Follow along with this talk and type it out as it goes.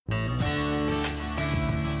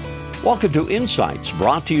Welcome to Insights,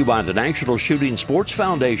 brought to you by the National Shooting Sports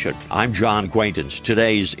Foundation. I'm John Quaintance.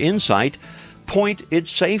 Today's Insight, point it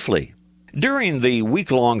safely. During the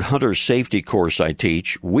week-long hunter safety course I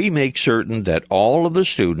teach, we make certain that all of the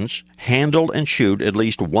students handle and shoot at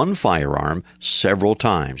least one firearm several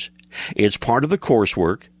times. It's part of the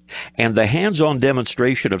coursework, and the hands-on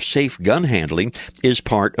demonstration of safe gun handling is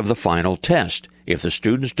part of the final test. If the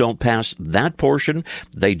students don't pass that portion,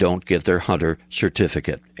 they don't get their hunter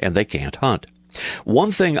certificate, and they can't hunt.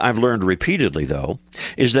 One thing I've learned repeatedly, though,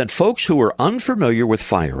 is that folks who are unfamiliar with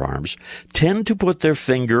firearms tend to put their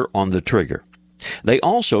finger on the trigger. They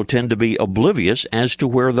also tend to be oblivious as to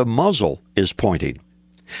where the muzzle is pointing.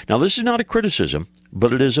 Now, this is not a criticism,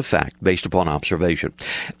 but it is a fact based upon observation.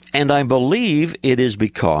 And I believe it is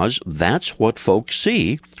because that's what folks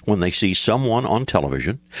see when they see someone on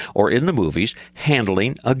television or in the movies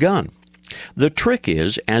handling a gun. The trick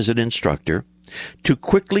is, as an instructor, to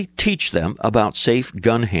quickly teach them about safe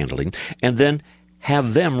gun handling and then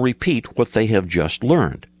have them repeat what they have just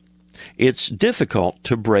learned. It's difficult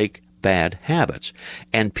to break bad habits,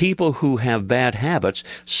 and people who have bad habits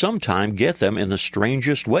sometimes get them in the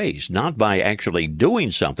strangest ways, not by actually doing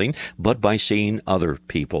something, but by seeing other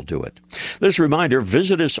people do it. This reminder,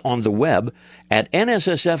 visit us on the web at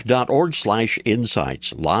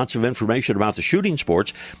nssf.org/insights. Lots of information about the shooting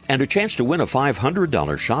sports and a chance to win a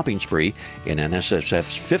 $500 shopping spree in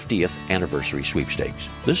NSSF's 50th anniversary sweepstakes.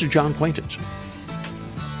 This is John Quaintance.